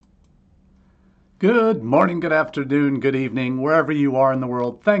Good morning, good afternoon, good evening, wherever you are in the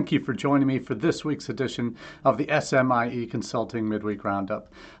world. Thank you for joining me for this week's edition of the SMIE Consulting Midweek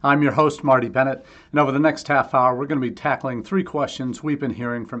Roundup. I'm your host, Marty Bennett, and over the next half hour, we're going to be tackling 3 questions we've been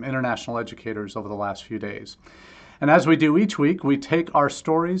hearing from international educators over the last few days. And as we do each week, we take our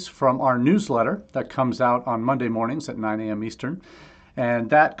stories from our newsletter that comes out on Monday mornings at 9 a.m. Eastern. And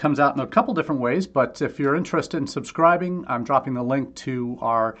that comes out in a couple different ways, but if you're interested in subscribing, I'm dropping the link to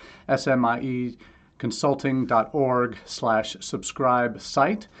our smieconsulting.org/subscribe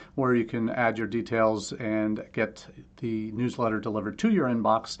site, where you can add your details and get the newsletter delivered to your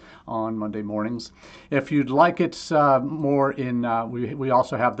inbox on Monday mornings. If you'd like it more in, we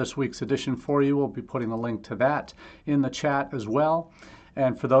also have this week's edition for you. We'll be putting the link to that in the chat as well.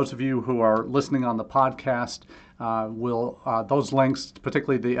 And for those of you who are listening on the podcast, those links,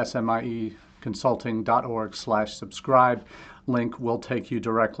 particularly the smieconsulting.org/subscribe link, will take you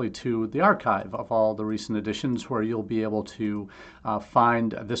directly to the archive of all the recent editions, where you'll be able to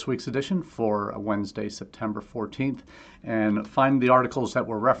find this week's edition for Wednesday, September 14th, and find the articles that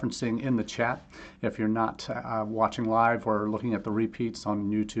we're referencing in the chat. If you're not watching live or looking at the repeats on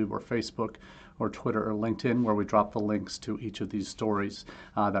YouTube or Facebook or Twitter or LinkedIn, where we drop the links to each of these stories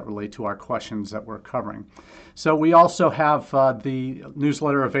that relate to our questions that we're covering. So we also have the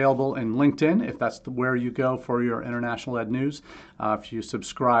newsletter available in LinkedIn, if that's where you go for your international ed news. If you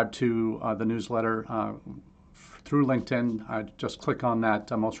subscribe to the newsletter through LinkedIn, just click on that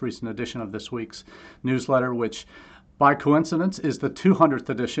most recent edition of this week's newsletter, which by coincidence is the 200th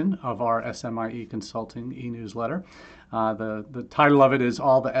edition of our SMIE Consulting e-newsletter. The title of it is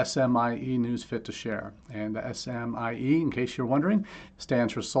All the SMIE News Fit to Share. And the SMIE, in case you're wondering,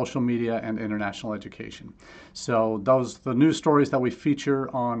 stands for Social Media and International Education. So the news stories that we feature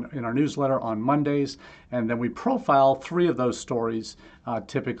in our newsletter on Mondays, and then we profile 3 of those stories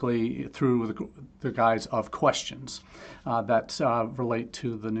typically through the guise of questions that relate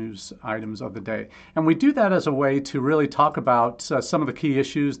to the news items of the day. And we do that as a way to really talk about some of the key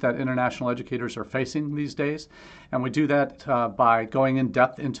issues that international educators are facing these days. And we do that by going in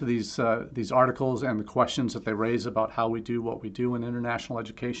depth into these articles and the questions that they raise about how we do what we do in international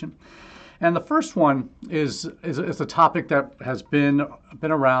education. And the first one is a topic that has been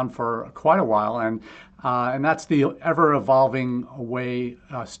around for quite a while, and that's the ever-evolving way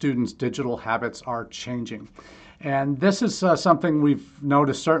students' digital habits are changing. And this is something we've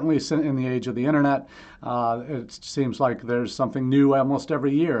noticed certainly in the age of the internet. It seems like there's something new almost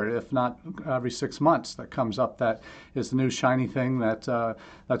every year, if not every 6 months, that comes up that is the new shiny thing that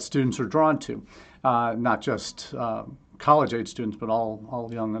students are drawn to. Not just college-age students, but all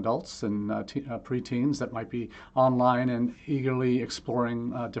young adults and preteens that might be online and eagerly exploring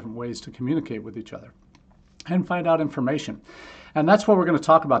different ways to communicate with each other and find out information. And that's what we're going to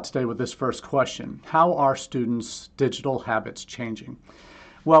talk about today with this first question. How are students' digital habits changing?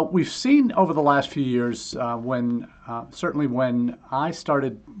 Well, we've seen over the last few years certainly when I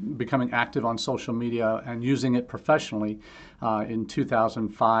started becoming active on social media and using it professionally in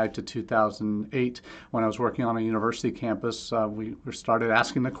 2005 to 2008, when I was working on a university campus, we started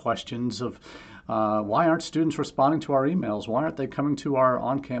asking the questions of why aren't students responding to our emails? Why aren't they coming to our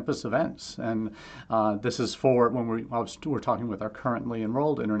on-campus events? And this is for when we're talking with our currently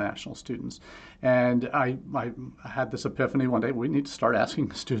enrolled international students. And I had this epiphany one day: we need to start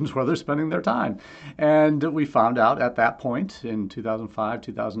asking students where they're spending their time. And we found out at that point in 2005,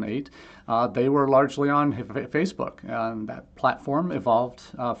 2008, they were largely on Facebook. And that platform evolved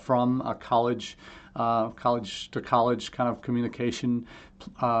from a college to college kind of communication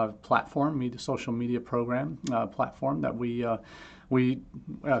platform, social media program platform that we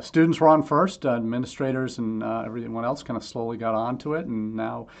students were on first. Administrators and everyone else kind of slowly got onto it, and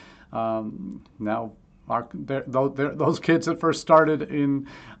now those kids that first started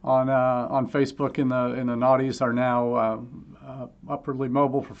on Facebook in the noughties are now upwardly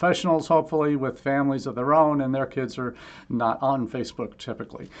mobile professionals, hopefully with families of their own, and their kids are not on Facebook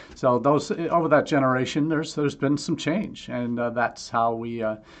typically. So over that generation, there's been some change, and that's how we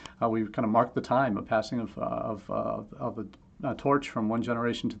kind of mark the time of passing of the torch from one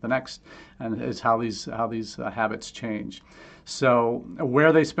generation to the next, and is how these habits change. So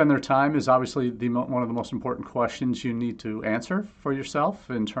where they spend their time is obviously one of the most important questions you need to answer for yourself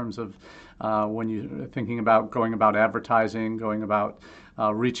in terms of when you're thinking about going about advertising, going about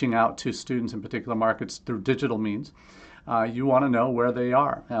reaching out to students in particular markets through digital means. you want to know where they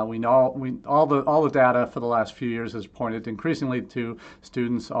are. We know all the data for the last few years has pointed increasingly to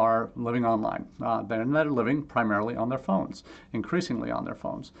students are living online. They're living primarily on their phones, increasingly on their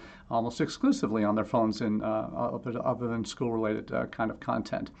phones, almost exclusively on their phones in other than school-related kind of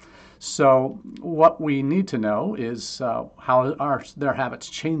content. So what we need to know is how are their habits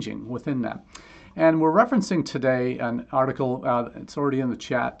changing within that. And we're referencing today an article, it's already in the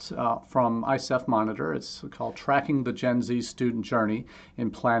chat, from ICEF Monitor. It's called Tracking the Gen Z Student Journey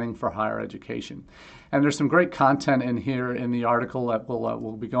in Planning for Higher Education. And there's some great content in here in the article that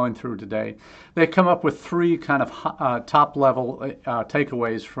we'll be going through today. They come up with three kind of top-level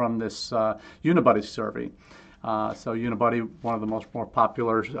takeaways from this Unibuddy survey. So Unibuddy, one of the more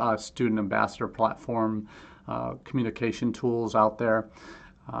popular student ambassador platform communication tools out there.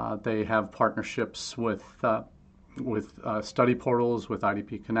 They have partnerships with study portals, with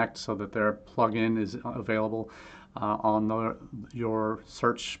IDP Connect, so that their plugin is available on your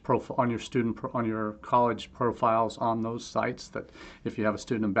search profile, on your college profiles on those sites. That if you have a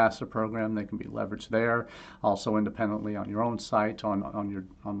student ambassador program, they can be leveraged there. Also independently on your own site, on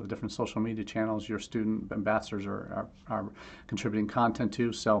the different social media channels, your student ambassadors are contributing content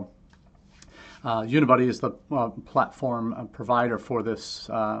to. So. Unibuddy is the platform provider for this,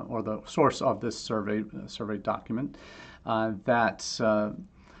 or the source of this survey document. That's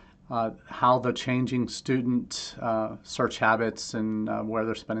how the changing student search habits and where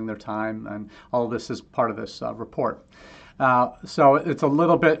they're spending their time, and all of this is part of this report. So it's a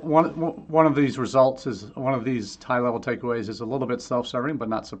little bit, one of these results is, one of these high-level takeaways is a little bit self-serving, but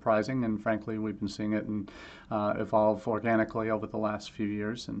not surprising. And frankly, we've been seeing it evolve organically over the last few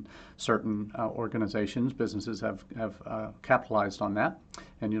years. And certain organizations, businesses have capitalized on that.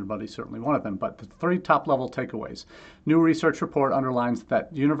 And Unibuddy is certainly one of them. But the three top-level takeaways. New research report underlines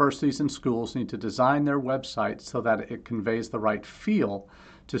that universities and schools need to design their websites so that it conveys the right feel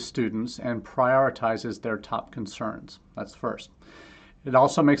to students and prioritizes their top concerns. That's first. It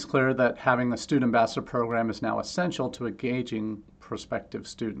also makes clear that having a student ambassador program is now essential to engaging prospective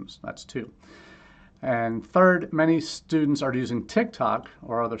students. That's two. And third, many students are using TikTok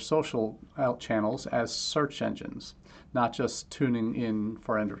or other social channels as search engines, not just tuning in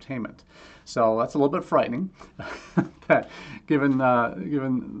for entertainment. So that's a little bit frightening, that given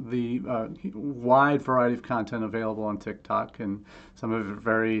the wide variety of content available on TikTok, and some of it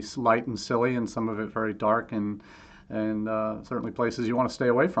very light and silly, and some of it very dark, and certainly places you want to stay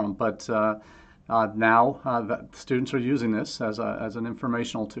away from. But now that students are using this as an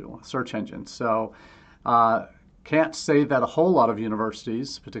informational tool, a search engine. So can't say that a whole lot of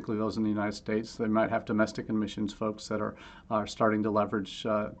universities, particularly those in the United States, they might have domestic admissions folks that are starting to leverage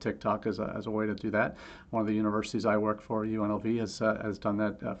TikTok as a way to do that. One of the universities I work for, UNLV, has done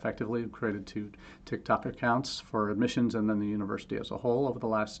that effectively, created 2 TikTok accounts for admissions and then the university as a whole over the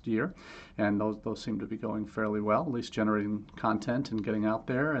last year. And those seem to be going fairly well, at least generating content and getting out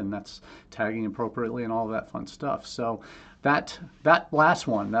there, and that's tagging appropriately and all of that fun stuff. So that last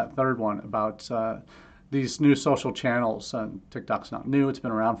one, that third one about these new social channels, TikTok's not new, it's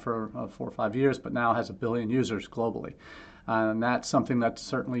been around for 4 or 5 years, but now has 1 billion users globally. And that's something that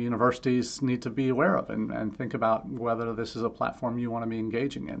certainly universities need to be aware of and think about whether this is a platform you want to be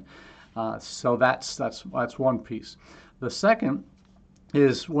engaging in. So that's one piece. The second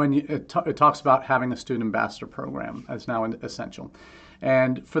is when it talks about having a student ambassador program as now essential.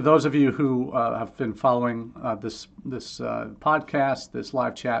 And for those of you who have been following this podcast, this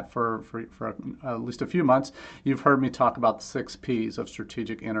live chat for at least a few months, you've heard me talk about the 6 Ps of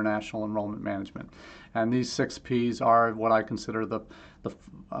strategic international enrollment management. And these 6 Ps are what I consider the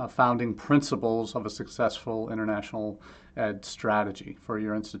founding principles of a successful international ed strategy for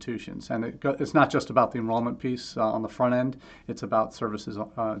your institutions. And it's not just about the enrollment piece on the front end, it's about services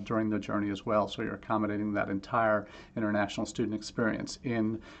during the journey as well. So you're accommodating that entire international student experience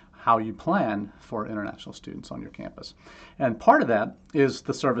in how you plan for international students on your campus. And part of that is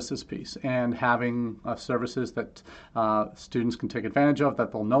the services piece and having services that students can take advantage of,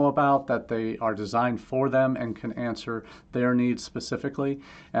 that they'll know about, that they are designed for them and can answer their needs specifically.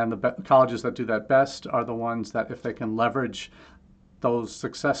 And the colleges that do that best are the ones that, if they can leverage those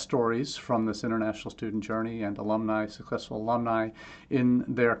success stories from this international student journey and successful alumni in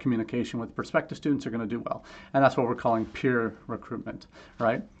their communication with prospective students, are going to do well. And that's what we're calling peer recruitment,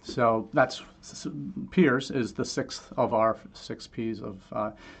 right? So peers is the 6th of our 6 Ps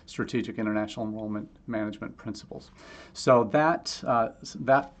of strategic international enrollment management principles. So that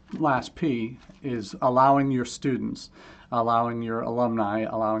last P is allowing your students, allowing your alumni,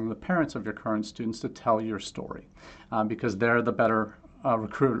 allowing the parents of your current students to tell your story, because they're the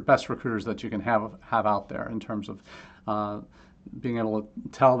best recruiters that you can have out there in terms of being able to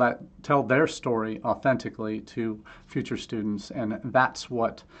tell their story authentically to future students, and that's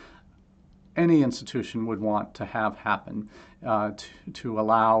what any institution would want to have happen, to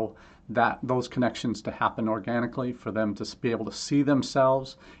allow those connections to happen organically, for them to be able to see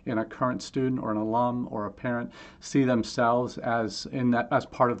themselves in a current student or an alum or a parent, see themselves as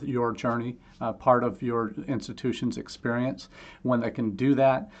part of your journey, part of your institution's experience. When they can do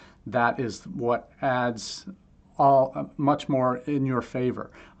that, that is what adds much more in your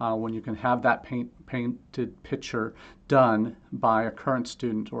favor, when you can have that painted picture done by a current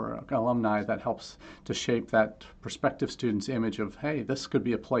student or an alumni that helps to shape that prospective student's image of, hey, this could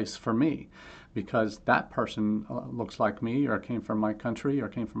be a place for me because that person looks like me, or came from my country, or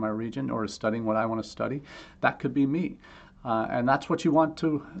came from my region, or is studying what I want to study. That could be me. And that's what you want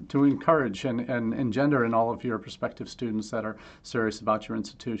to encourage and engender in all of your prospective students that are serious about your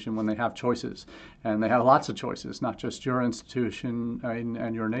institution when they have choices. And they have lots of choices, not just your institution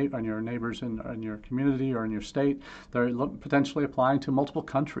and your neighbors in your community or in your state. They're potentially applying to multiple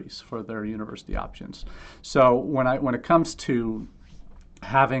countries for their university options. So when it comes to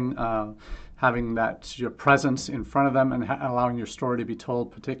having your presence in front of them and allowing your story to be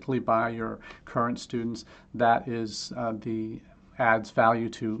told, particularly by your current students, that is adds value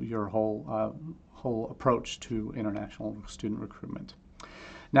to your whole approach to international student recruitment.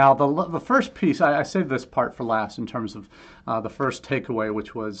 Now, the first piece, I saved this part for last in terms of the first takeaway,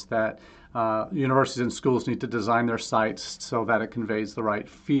 which was that universities and schools need to design their sites so that it conveys the right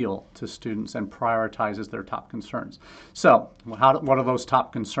feel to students and prioritizes their top concerns. So, what are those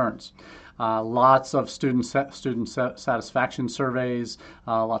top concerns? Lots of student satisfaction surveys,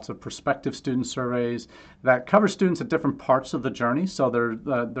 lots of prospective student surveys that cover students at different parts of the journey. So there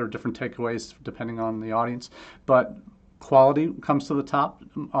are different takeaways depending on the audience. But quality comes to the top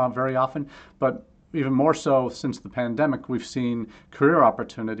very often. But even more so since the pandemic, we've seen career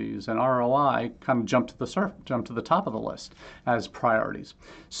opportunities and ROI kind of jump to the top of the list as priorities.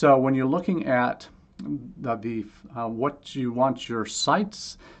 So when you're looking at what you want your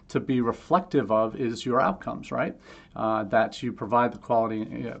sites to be reflective of is your outcomes, right? That you provide the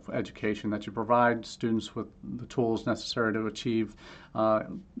quality of education, that you provide students with the tools necessary to achieve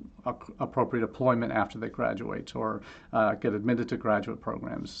appropriate employment after they graduate, or get admitted to graduate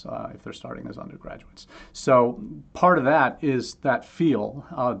programs if they're starting as undergraduates. So part of that is that feel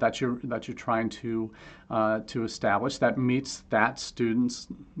that you're trying to establish that meets that student's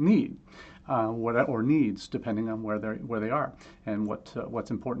need. Or needs, depending on where they are and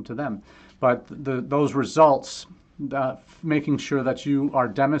what's important to them. But those results, making sure that you are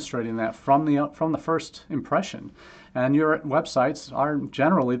demonstrating that from the first impression. And your websites are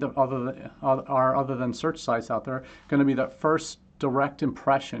generally, other than search sites out there, going to be the first direct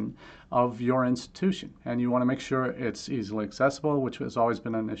impression of your institution. And you want to make sure it's easily accessible, which has always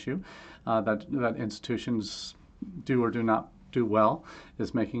been an issue that institutions do or do not do well,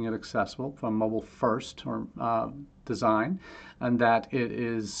 is making it accessible from mobile first or design, and that it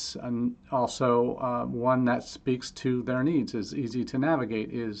is also one that speaks to their needs, is easy to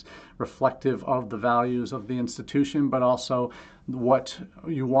navigate, is reflective of the values of the institution, but also what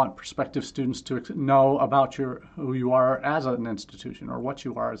you want prospective students to know about who you are as an institution, or what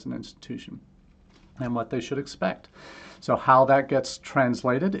you are as an institution, and what they should expect. So how that gets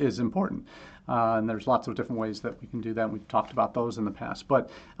translated is important. And there's lots of different ways that we can do that. We've talked about those in the past. But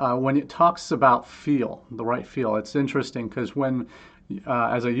when it talks about feel, the right feel, it's interesting because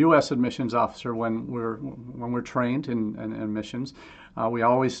as a U.S. admissions officer, when we're trained in admissions, we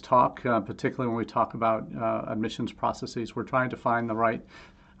always talk, particularly when we talk about admissions processes, we're trying to find the right.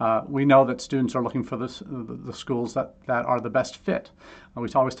 We know that students are looking for the schools that are the best fit. We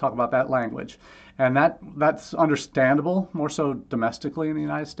always talk about that language. And that's understandable, more so domestically in the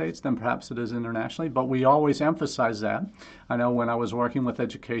United States than perhaps it is internationally, but we always emphasize that. I know when I was working with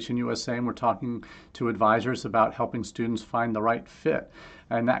Education USA and we're talking to advisors about helping students find the right fit,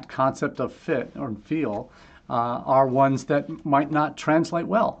 and that concept of fit or feel are ones that might not translate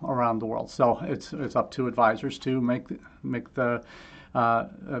well around the world. So it's up to advisors to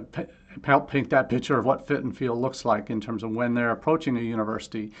help paint that picture of what fit and feel looks like in terms of when they're approaching a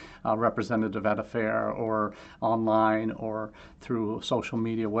university representative at a fair or online or through social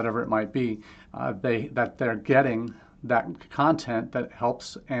media, whatever it might be, that they're getting that content that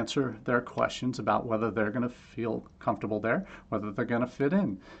helps answer their questions about whether they're going to feel comfortable there, whether they're going to fit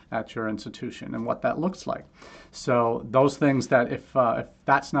in at your institution, and what that looks like. So those things that if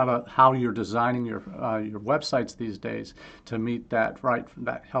that's not how you're designing your websites these days to meet that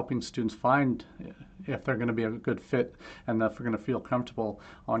helping students find if they're going to be a good fit and if they're going to feel comfortable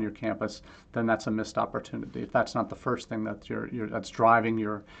on your campus, then that's a missed opportunity. If that's not the first thing that that's driving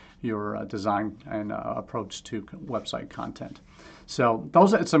your design and approach to website content. So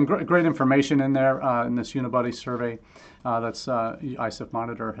it's some great information in there in this Unibuddy survey that's ISIF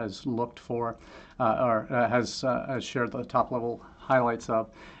Monitor has looked for or has shared the top level highlights of,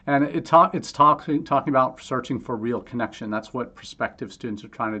 and it's talking about searching for real connection. That's what prospective students are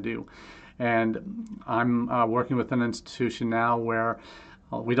trying to do. And I'm working with an institution now where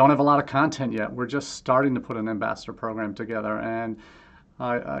we don't have a lot of content yet. We're just starting to put an ambassador program together, and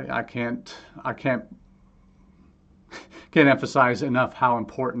I can't emphasize enough how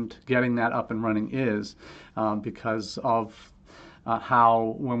important getting that up and running is, because of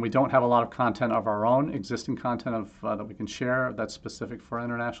how when we don't have a lot of content of our own, existing content that we can share that's specific for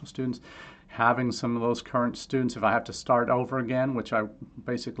international students, having some of those current students, if I have to start over again, which I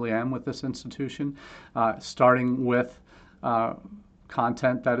basically am with this institution, starting with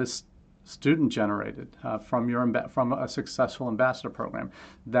content that is student generated from a successful ambassador program,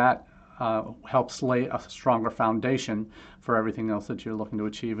 that helps lay a stronger foundation for everything else that you're looking to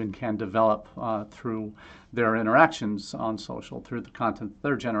achieve and can develop through their interactions on social, through the content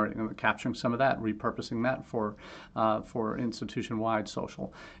they're generating, and capturing some of that, repurposing that for institution-wide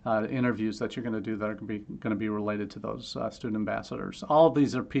social interviews that you're going to do that are going to be related to those student ambassadors. All of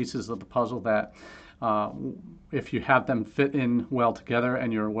these are pieces of the puzzle that, if you have them fit in well together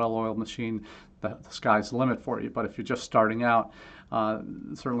and you're a well-oiled machine, the sky's the limit for you. But if you're just starting out,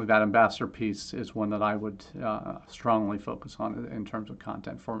 certainly that ambassador piece is one that I would strongly focus on in terms of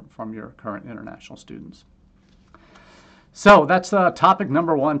content from your current international students. So that's topic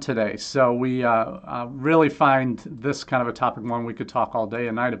number one today. So we really find this kind of a topic one we could talk all day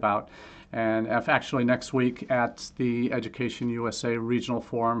and night about. And actually next week at the Education USA Regional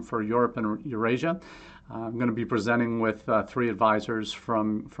Forum for Europe and Eurasia, I'm going to be presenting with 3 advisors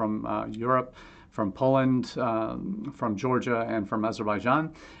from Europe, from Poland, from Georgia, and from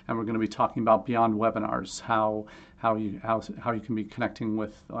Azerbaijan, and we're going to be talking about beyond webinars, how you can be connecting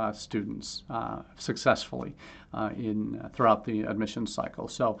with students successfully throughout the admissions cycle.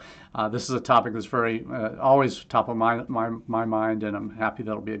 So this is a topic that's very always top of my mind, and I'm happy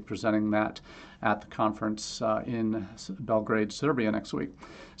that I'll be presenting that at the conference in Belgrade, Serbia next week.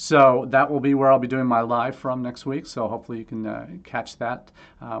 So that will be where I'll be doing my live from next week. So hopefully you can catch that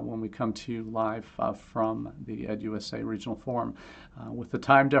when we come to you live from the EdUSA Regional Forum. With the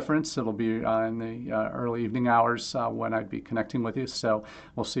time difference, it'll be in the early evening hours when I'd be connecting with you. So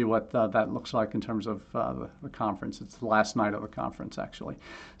we'll see what that looks like in terms of the conference. It's the last night of the conference, actually.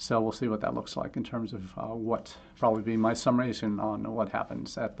 So we'll see what that looks like in terms of what probably be my summation on what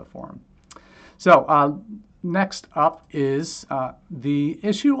happens at the forum. So next up is the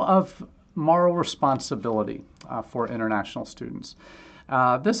issue of moral responsibility for international students.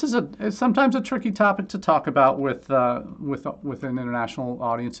 This is sometimes a tricky topic to talk about within international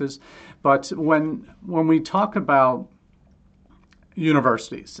audiences, but when we talk about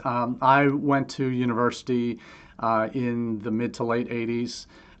universities, I went to university in the mid to late 80s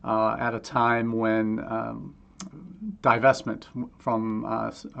at a time when divestment from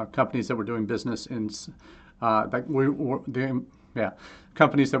companies that were doing business in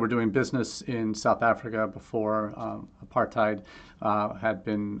companies that were doing business in South Africa before apartheid had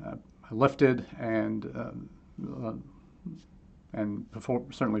been lifted, and before,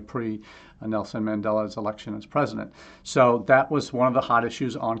 certainly pre Nelson Mandela's election as president. So that was one of the hot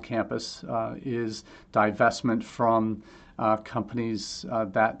issues on campus, is divestment from companies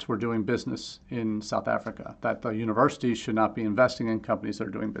that were doing business in South Africa, that the universities should not be investing in companies that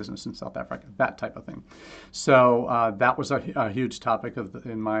are doing business in South Africa, that type of thing. So that was a huge topic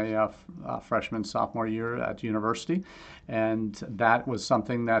in my freshman, sophomore year at university. And that was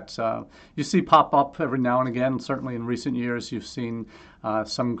something that you see pop up every now and again. Certainly in recent years, you've seen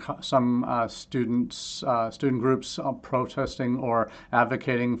some student groups protesting or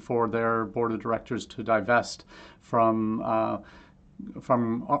advocating for their board of directors to divest from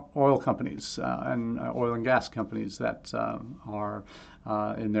oil companies and oil and gas companies that are,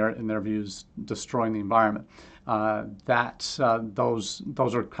 in their views, destroying the environment.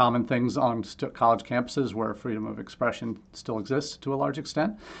 Those are common things on college campuses where freedom of expression still exists to a large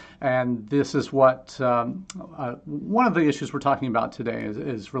extent. And this is what one of the issues we're talking about today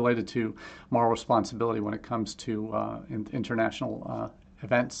is related to moral responsibility when it comes to international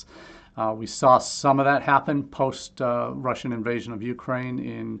events. We saw some of that happen post Russian invasion of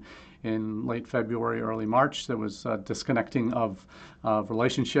Ukraine in late February, early March. There was disconnecting of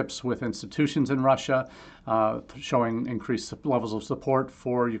relationships with institutions in Russia, showing increased levels of support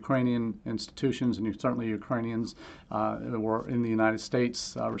for Ukrainian institutions, and certainly Ukrainians who were in the United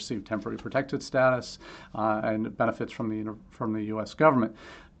States received temporary protected status and benefits from the U.S. government.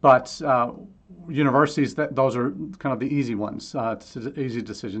 But universities, those are kind of the easy ones, easy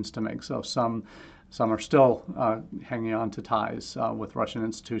decisions to make. So some are still hanging on to ties with Russian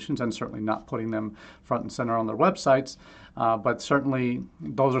institutions and certainly not putting them front and center on their websites. But certainly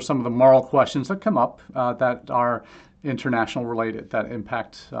those are some of the moral questions that come up that are international related, that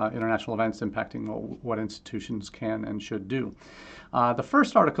impact international events impacting what institutions can and should do. The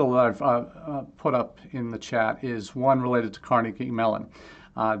first article that I've put up in the chat is one related to Carnegie Mellon.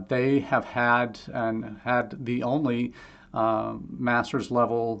 They have had the only master's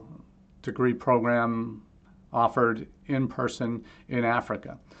level degree program offered in person in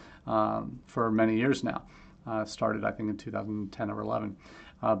Africa for many years now. Started, I think, in 2010 or 11.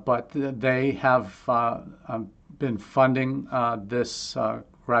 But they have been funding this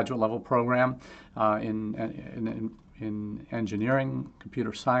graduate level program in engineering,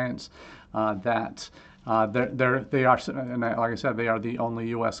 computer science. They are, and like I said, they are the only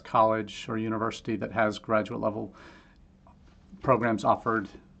U.S. college or university that has graduate level programs offered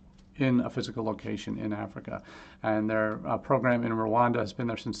in a physical location in Africa. And their program in Rwanda has been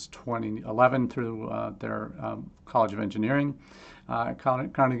there since 2011 through their College of Engineering,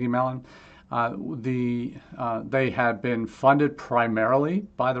 Carnegie Mellon. They had been funded primarily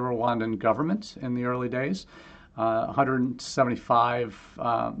by the Rwandan government in the early days. 175,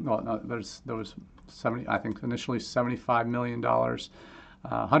 there was 70, I think initially $75 million,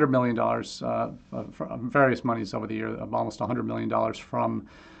 $100 million from various monies over the year, almost $100 million from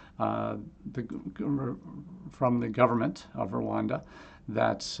the government of Rwanda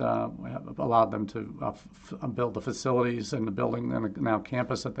that allowed them to build the facilities and the building and now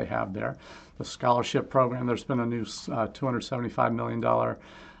campus that they have there. The scholarship program, there's been a new $275 million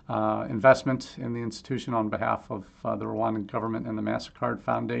investment in the institution on behalf of the Rwandan government and the MasterCard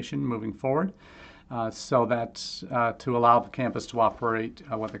Foundation moving forward. So that to allow the campus to operate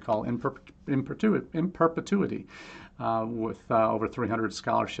what they call in perpetuity, with over 300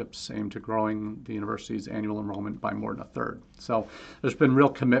 scholarships aimed to growing the university's annual enrollment by more than a third. So there's been real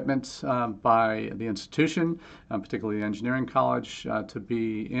commitment by the institution, particularly the engineering college, to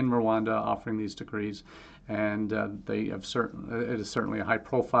be in Rwanda offering these degrees. And it is certainly a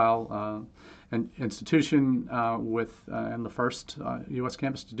high-profile institution and the first U.S.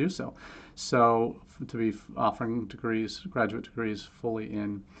 campus to do so. So to be offering graduate degrees fully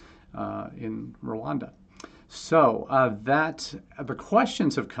in Rwanda. So the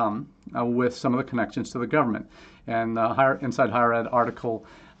questions have come with some of the connections to the government. And the Inside Higher Ed article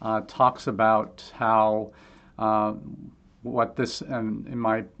talks about how what this, and in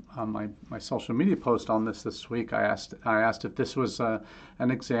my social media post on this week, I asked if this was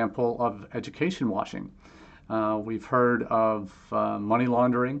an example of education washing. We've heard of money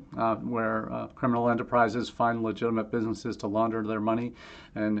laundering, where criminal enterprises find legitimate businesses to launder their money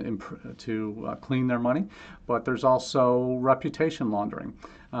and to clean their money. But there's also reputation laundering.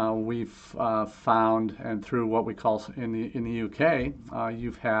 We've found, and through what we call in the UK,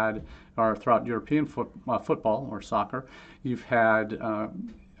 you've had, or throughout European football or soccer, you've had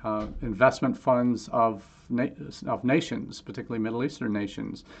investment funds of nations, particularly Middle Eastern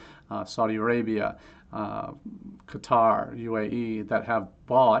nations, Saudi Arabia, Qatar, UAE, that have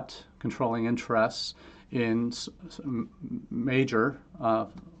bought controlling interests in major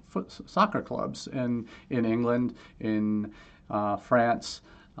soccer clubs in England, in France,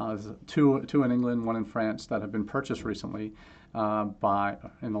 two in England, one in France, that have been purchased recently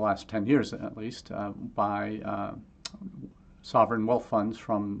in the last 10 years at least, by sovereign wealth funds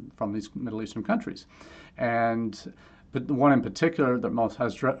from these Middle Eastern countries. But the one in particular that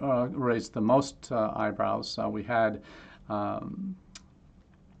has raised the most eyebrows, we had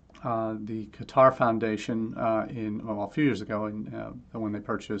the Qatar Foundation a few years ago, when they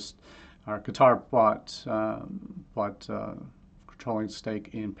purchased, Qatar bought controlling stake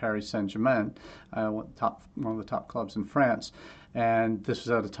in Paris Saint-Germain, one of the top clubs in France. And this was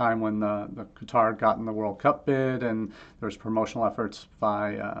at a time when the Qatar had gotten the World Cup bid, and there was promotional efforts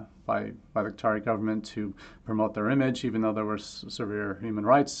by the Qatari government to promote their image, even though there were severe human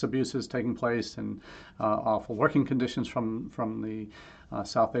rights abuses taking place and awful working conditions from the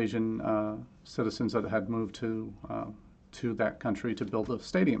South Asian citizens that had moved to to that country to build the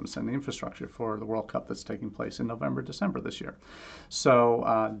stadiums and the infrastructure for the World Cup that's taking place in November, December this year.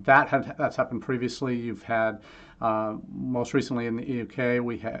 So that's happened previously. You've had most recently in the UK,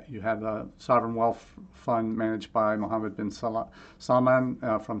 you had a sovereign wealth fund managed by Mohammed bin Salman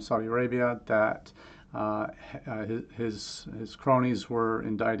from Saudi Arabia that his cronies were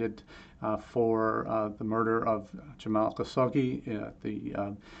indicted for the murder of Jamal Khashoggi at the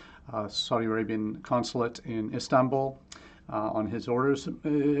Saudi Arabian consulate in Istanbul on his orders.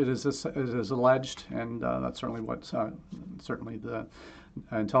 It is alleged, and that's certainly what certainly the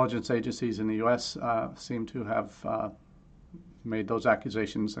intelligence agencies in the U.S. Seem to have made those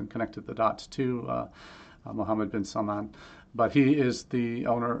accusations and connected the dots to Mohammed bin Salman. But he is the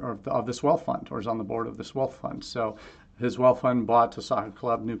owner of this wealth fund, or is on the board of this wealth fund. So his wealth fund bought the soccer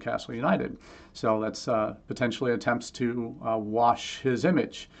club Newcastle United. So that's potentially attempts to wash his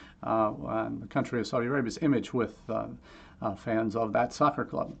image, and the country of Saudi Arabia's image, with fans of that soccer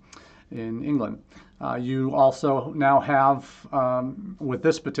club in England. You also now have, with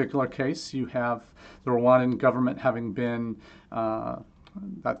this particular case, you have the Rwandan government having been,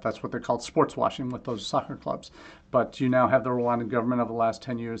 that's what they called sports washing with those soccer clubs. But you now have the Rwandan government over the last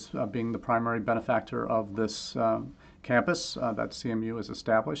 10 years being the primary benefactor of this campus that CMU has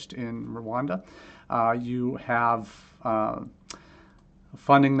established in Rwanda. You have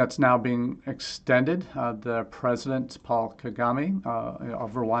funding that's now being extended. The president, Paul Kagame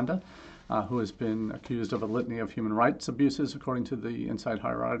of Rwanda, who has been accused of a litany of human rights abuses, according to the Inside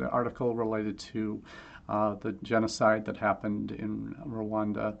Higher Ed article related to the genocide that happened in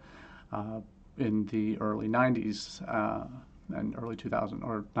Rwanda in the early 90s and early 2000s,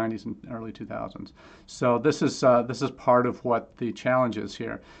 or 90s and early 2000s. So this is part of what the challenge is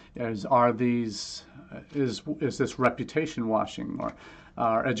here. Is this reputation washing, or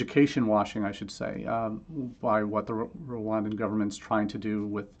education washing, I should say, by what the Rwandan government's trying to do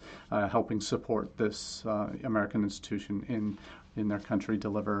with helping support this American institution in their country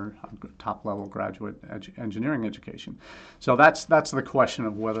deliver top-level graduate engineering education. So that's the question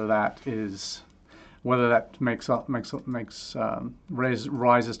of whether that rises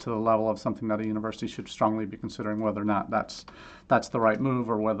to the level of something that a university should strongly be considering, whether or not that's the right move,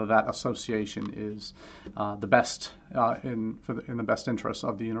 or whether that association is the best in the best interests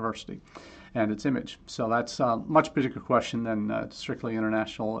of the university and its image. So that's a much bigger question than strictly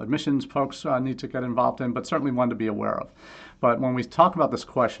international admissions folks need to get involved in, but certainly one to be aware of. But when we talk about this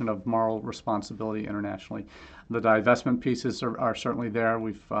question of moral responsibility internationally, the divestment pieces are certainly there.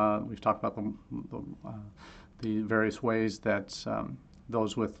 We've talked about the various ways that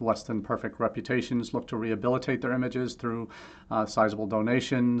those with less than perfect reputations look to rehabilitate their images through sizable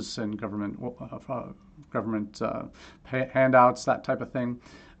donations and government handouts, that type of thing,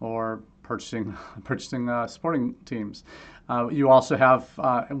 or purchasing sporting teams. You also have,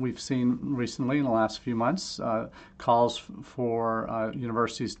 and we've seen recently in the last few months, calls for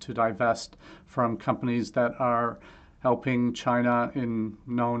universities to divest from companies that are helping China in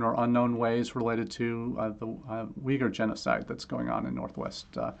known or unknown ways related to the Uyghur genocide that's going on in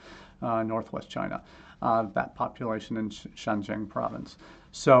northwest China, that population in Xinjiang province.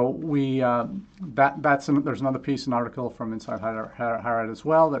 So there's another piece, an article from Inside Higher Ed as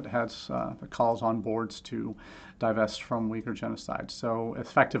well, that has the calls on boards to divest from Uyghur genocide. So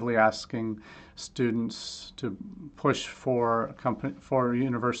effectively asking students to push for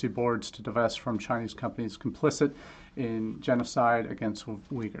university boards to divest from Chinese companies complicit in genocide against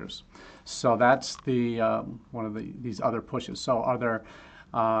Uyghurs. So that's one of these other pushes. So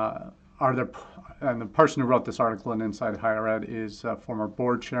and the person who wrote this article in Inside Higher Ed is a former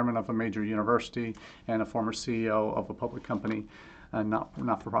board chairman of a major university and a former CEO of a public company and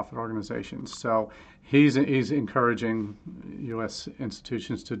not-for-profit organizations. So he's encouraging U.S.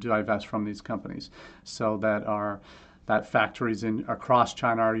 institutions to divest from these companies, so that factories across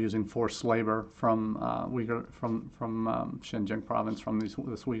China are using forced labor from Xinjiang province, from this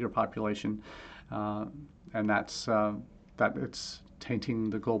Uyghur population, and that it's tainting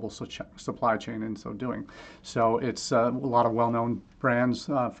the global supply chain in so doing. So it's a lot of well-known brands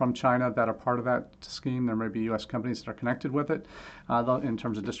from China that are part of that scheme. There may be U.S. companies that are connected with it in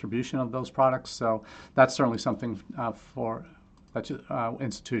terms of distribution of those products. So that's certainly something that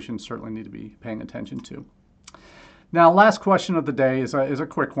institutions certainly need to be paying attention to. Now, last question of the day is a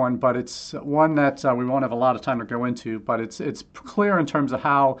quick one, but it's one that we won't have a lot of time to go into, but it's clear in terms of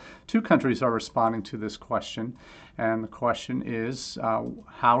how two countries are responding to this question. And the question is,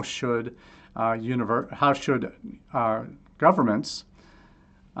 how should governments,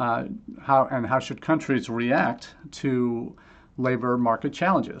 how should countries react to labor market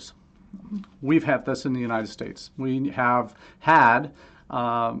challenges? we've had this in the United States. We have had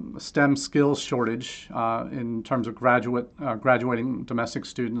STEM skills shortage in terms of graduating domestic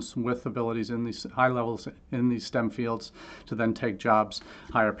students with abilities in these high levels in these STEM fields to then take jobs,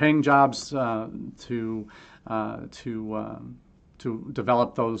 higher paying jobs, to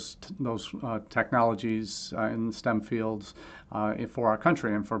develop those technologies in the STEM fields for our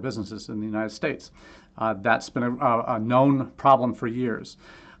country and for businesses in the United States. That's been a known problem for years.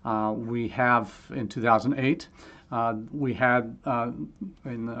 We have, in 2008, we had,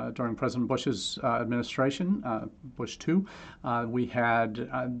 during President Bush's administration, Bush 2, we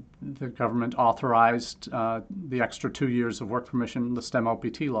had the government authorized the extra 2 years of work permission, the STEM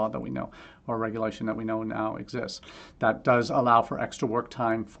OPT law that we know, or regulation that we know now exists. That does allow for extra work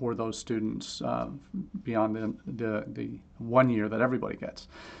time for those students beyond the 1 year that everybody gets.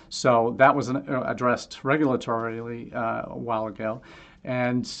 So that was addressed regulatorily a while ago.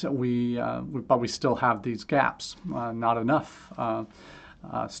 And but we still have these gaps. Not enough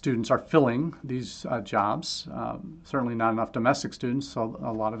students are filling these jobs. Certainly not enough domestic students. So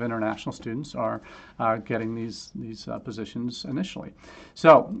a lot of international students are getting these positions initially.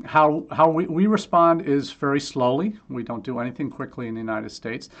 So how we respond is very slowly. We don't do anything quickly in the United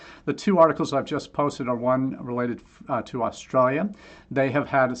States. The 2 articles I've just posted are one related to Australia. They have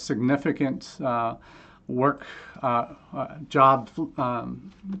had a significant work job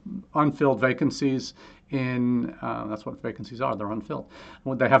unfilled vacancies in that's what vacancies are, they're unfilled.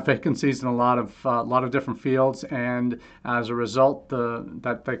 Well, they have vacancies in a lot of different fields, and as a result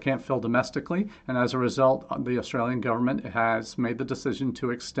that they can't fill domestically, and as a result the Australian government has made the decision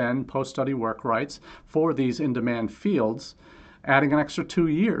to extend post-study work rights for these in-demand fields, adding an extra 2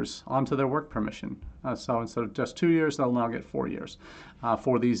 years onto their work permission. So instead of just 2 years, they'll now get 4 years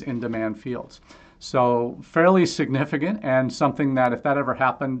for these in-demand fields. So fairly significant, and something that if that ever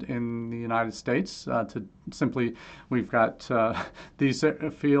happened in the United States, we've got these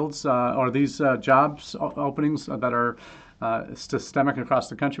fields or these jobs openings that are systemic across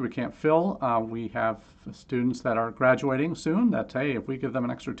the country we can't fill. We have students that are graduating soon that, hey, if we give them an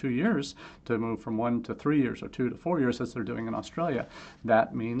extra 2 years to move from 1 to 3 years or 2 to 4 years as they're doing in Australia,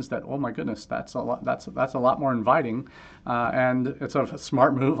 that means that, oh my goodness, that's a lot more inviting. And it's a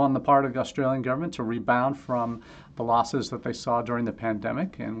smart move on the part of the Australian government to rebound from the losses that they saw during the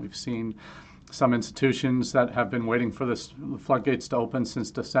pandemic. And we've seen some institutions that have been waiting for the floodgates to open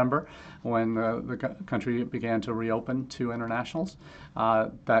since December, when the country began to reopen to internationals,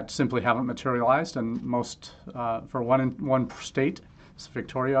 that simply haven't materialized. And most, for one state,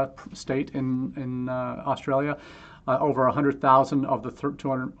 Victoria State in Australia, over 100,000 of the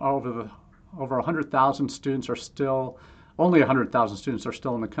 200 over 100,000 students are still. Only 100,000 students are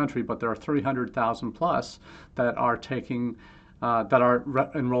still in the country, but there are 300,000 plus that are taking. That are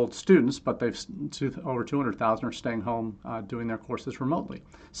enrolled students, but over 200,000 are staying home doing their courses remotely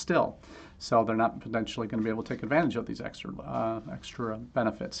still. So they're not potentially going to be able to take advantage of these extra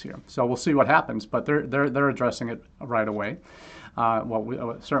benefits here. So we'll see what happens, but they're addressing it right away.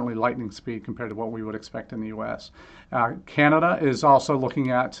 Certainly lightning speed compared to what we would expect in the U.S. Canada is also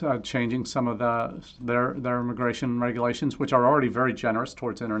looking at changing some of their immigration regulations, which are already very generous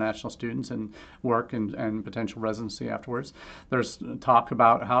towards international students and work and potential residency afterwards. There's talk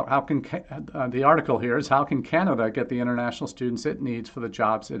about how can the article here is how can Canada get the international students it needs for the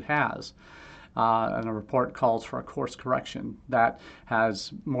jobs it has. And a report calls for a course correction that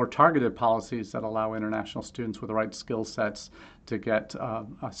has more targeted policies that allow international students with the right skill sets to get a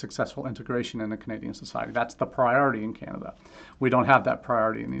successful integration into Canadian society. That's the priority in Canada. We don't have that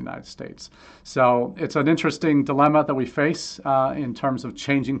priority in the United States. So it's an interesting dilemma that we face in terms of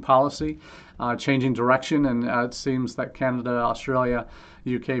changing policy, changing direction, and it seems that Canada, Australia,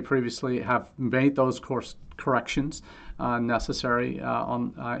 UK previously have made those course corrections necessary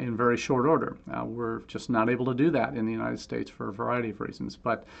in very short order. We're just not able to do that in the United States for a variety of reasons.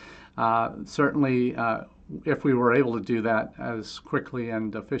 But certainly, if we were able to do that as quickly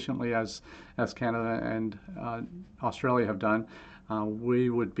and efficiently as Canada and Australia have done, we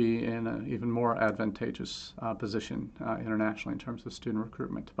would be in an even more advantageous position internationally in terms of student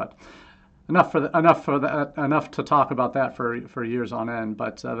recruitment. But enough to talk about that for years on end.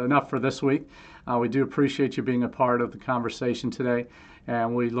 But enough for this week. We do appreciate you being a part of the conversation today,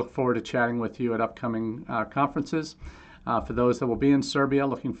 and we look forward to chatting with you at upcoming conferences. For those that will be in Serbia,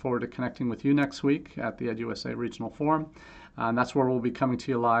 looking forward to connecting with you next week at the EdUSA Regional Forum. And that's where we'll be coming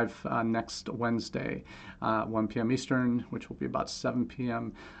to you live next Wednesday, 1 p.m. Eastern, which will be about 7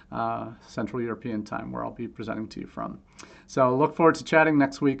 p.m. Central European time, where I'll be presenting to you from. So look forward to chatting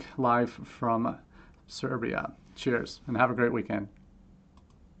next week live from Serbia. Cheers, and have a great weekend.